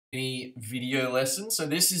video lesson. So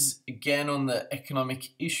this is again on the economic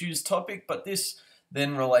issues topic, but this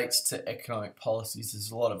then relates to economic policies.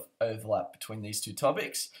 There's a lot of overlap between these two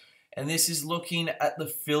topics. And this is looking at the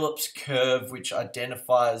Phillips curve, which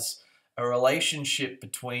identifies a relationship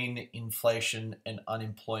between inflation and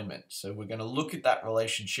unemployment. So we're going to look at that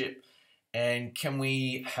relationship and can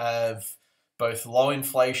we have both low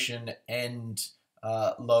inflation and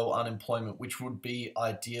low unemployment, which would be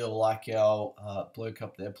ideal, like our bloke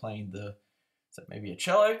up there playing is that maybe a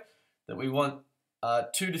cello, that we want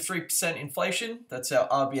 2 to 3% inflation. That's our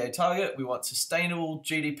RBA target. We want sustainable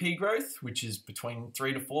GDP growth, which is between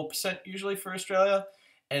 3 to 4% usually for Australia,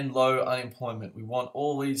 and low unemployment. We want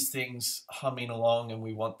all these things humming along and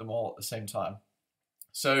we want them all at the same time.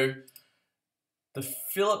 So the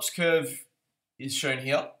Phillips curve is shown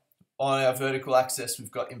here. On our vertical axis, we've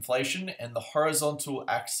got inflation, and the horizontal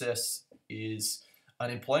axis is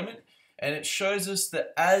unemployment. And it shows us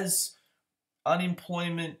that as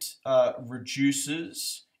unemployment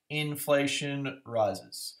reduces, inflation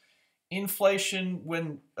rises. Inflation,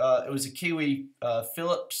 when it was a Kiwi,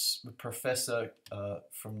 Phillips, the professor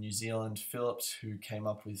from New Zealand, Phillips, who came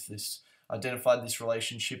up with this, identified this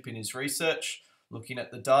relationship in his research, looking at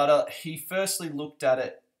the data. He firstly looked at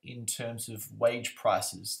it in terms of wage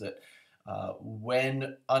prices, that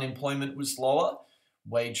when unemployment was lower,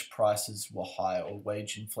 wage prices were higher, or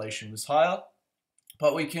wage inflation was higher.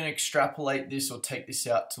 But we can extrapolate this or take this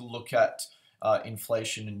out to look at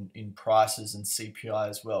inflation in prices and CPI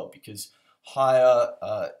as well, because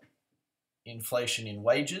higher inflation in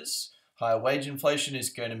wages, higher wage inflation is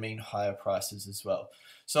going to mean higher prices as well.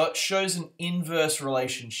 So it shows an inverse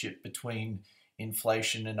relationship between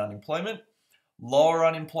inflation and unemployment. Lower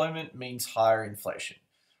unemployment means higher inflation.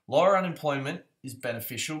 Lower unemployment is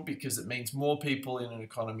beneficial because it means more people in an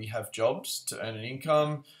economy have jobs to earn an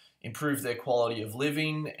income, improve their quality of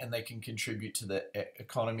living, and they can contribute to the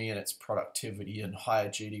economy and its productivity and higher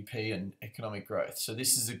GDP and economic growth. So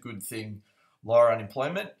this is a good thing, lower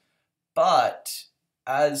unemployment. But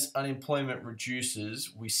as unemployment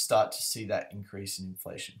reduces, we start to see that increase in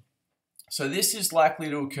inflation. So this is likely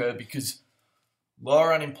to occur because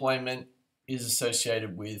lower unemployment is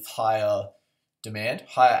associated with higher demand,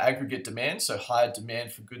 higher aggregate demand, so higher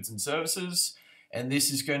demand for goods and services. And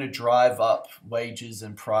this is going to drive up wages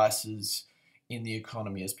and prices in the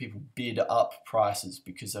economy as people bid up prices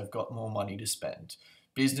because they've got more money to spend.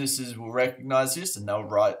 Businesses will recognize this and they'll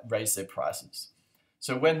raise their prices.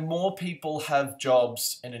 So when more people have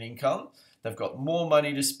jobs and an income, they've got more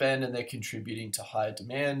money to spend and they're contributing to higher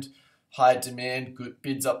demand. Higher demand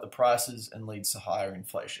bids up the prices and leads to higher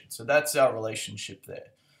inflation. So that's our relationship there.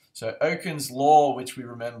 So Okun's law, which we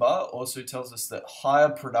remember, also tells us that higher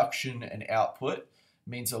production and output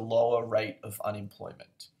means a lower rate of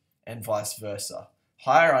unemployment, and vice versa.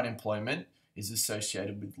 Higher unemployment is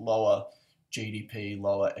associated with lower GDP,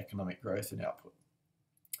 lower economic growth and output.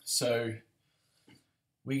 So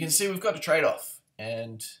we can see we've got a trade-off,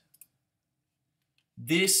 and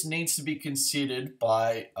this needs to be considered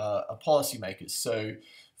by policymakers. So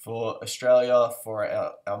for Australia, for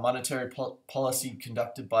our monetary policy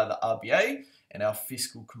conducted by the RBA and our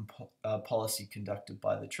fiscal policy conducted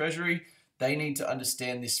by the Treasury, they need to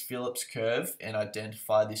understand this Phillips curve and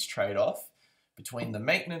identify this trade-off between the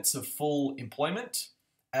maintenance of full employment,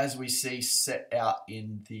 as we see set out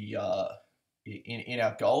in the in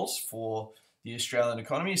our goals for the Australian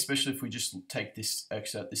economy, especially if we just take this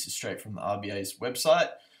excerpt. This is straight from the RBA's website,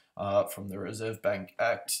 from the Reserve Bank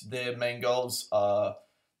Act. Their main goals are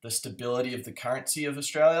the stability of the currency of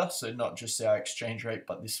Australia, so not just our exchange rate,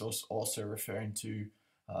 but this is also referring to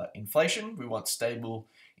inflation. We want stable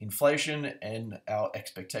inflation, and our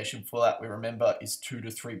expectation for that, we remember, is 2 to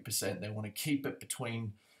 3%. They want to keep it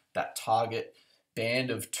between that target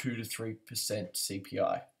band of 2 to 3%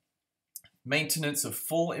 CPI. Maintenance of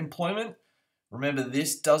full employment. Remember,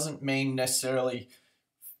 this doesn't mean necessarily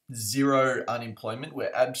zero unemployment,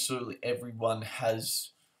 where absolutely everyone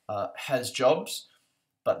has jobs,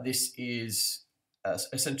 but this is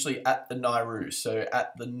essentially at the NAIRU, so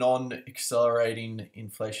at the non-accelerating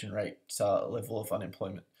inflation rate level of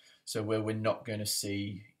unemployment. So where we're not going to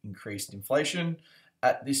see increased inflation.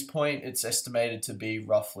 At this point, it's estimated to be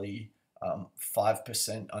roughly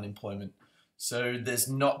 5% unemployment. So there's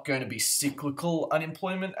not going to be cyclical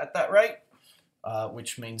unemployment at that rate,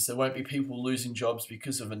 which means there won't be people losing jobs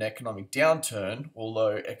because of an economic downturn or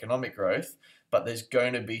low economic growth, but there's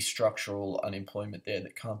going to be structural unemployment there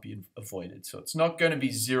that can't be avoided. So it's not going to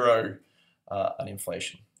be zero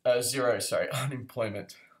unemployment,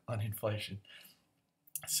 uninflation.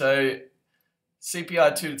 So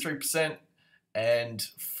CPI 2 to 3%, and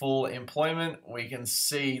full employment, we can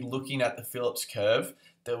see, looking at the Phillips curve,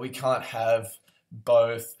 that we can't have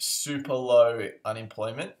both super low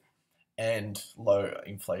unemployment and low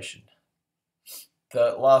inflation.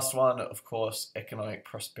 The last one, of course, economic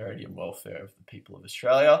prosperity and welfare of the people of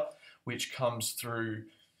Australia, which comes through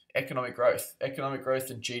economic growth. Economic growth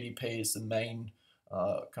and GDP is the main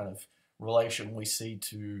kind of relation we see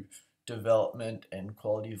to development and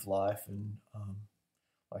quality of life, and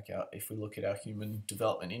if we look at our human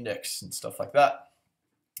development index and stuff like that.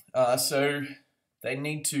 So they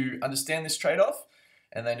need to understand this trade-off,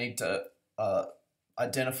 and they need to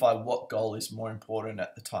identify what goal is more important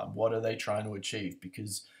at the time. What are they trying to achieve?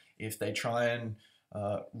 Because if they try and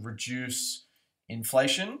reduce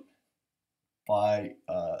inflation by,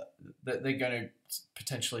 they're going to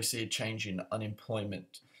potentially see a change in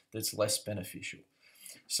unemployment that's less beneficial.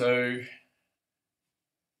 So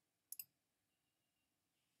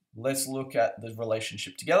let's look at the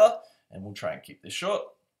relationship together, and we'll try and keep this short.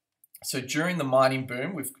 So during the mining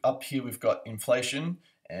boom, we've got inflation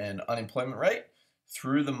and unemployment rate.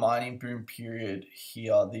 Through the mining boom period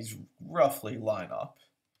here, these roughly line up.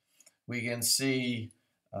 We can see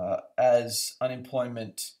as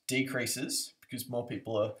unemployment decreases, because more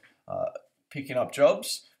people are picking up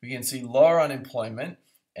jobs, we can see lower unemployment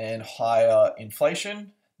and higher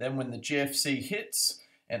inflation. Then when the GFC hits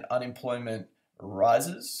and unemployment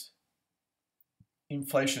rises,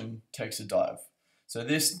 inflation takes a dive. So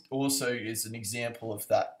this also is an example of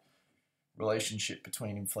that relationship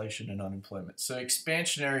between inflation and unemployment. So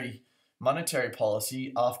expansionary monetary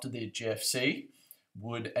policy after the GFC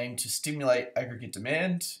would aim to stimulate aggregate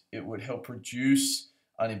demand. It would help reduce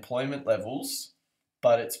unemployment levels,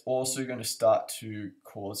 but it's also going to start to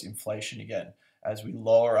cause inflation again. As we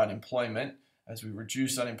lower unemployment, as we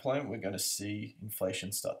reduce unemployment, we're going to see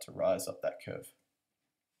inflation start to rise up that curve.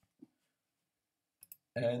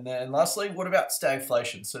 And then lastly, what about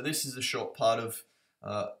stagflation? So this is a short part of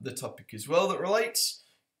the topic as well that relates.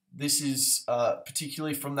 This is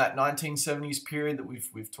particularly from that 1970s period that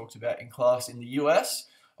we've talked about in class in the US,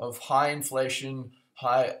 of high inflation,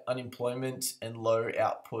 high unemployment, and low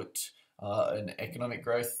output and economic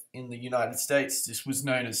growth in the United States. This was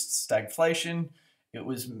known as stagflation. It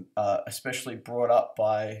was especially brought up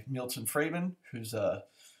by Milton Friedman, who's a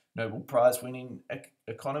Nobel Prize winning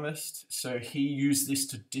economist. So he used this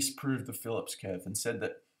to disprove the Phillips curve and said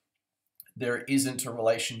that there isn't a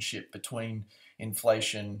relationship between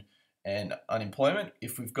inflation and unemployment.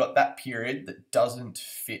 If we've got that period that doesn't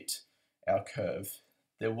fit our curve,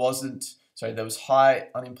 there was high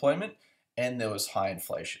unemployment and there was high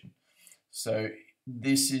inflation. So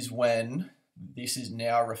this is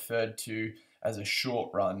now referred to as a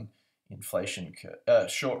short run inflation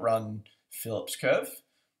curve, short run Phillips curve.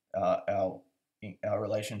 Our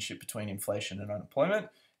relationship between inflation and unemployment,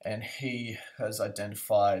 and he has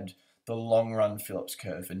identified the long run Phillips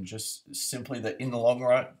curve, and just simply that in the long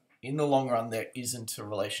run there isn't a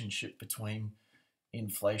relationship between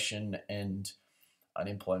inflation and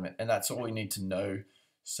unemployment, and that's all we need to know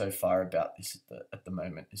so far about this at the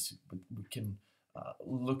moment. Is we can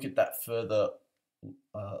look at that further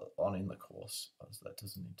on in the course, so that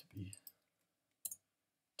doesn't need to be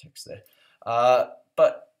text there.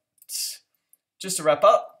 But just to wrap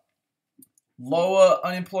up, lower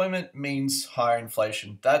unemployment means higher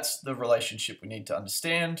inflation. That's the relationship we need to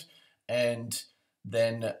understand. And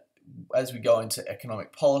then as we go into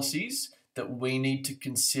economic policies, that we need to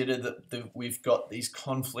consider that we've got these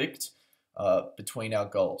conflict between our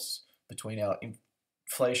goals, between our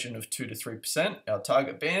inflation of 2 to 3%, our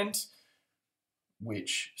target band,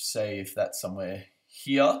 which say if that's somewhere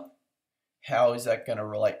here, how is that going to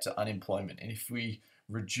relate to unemployment? And if we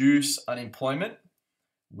reduce unemployment,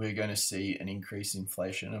 we're going to see an increase in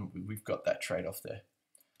inflation, and we've got that trade-off there.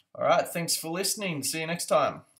 All right, thanks for listening. See you next time.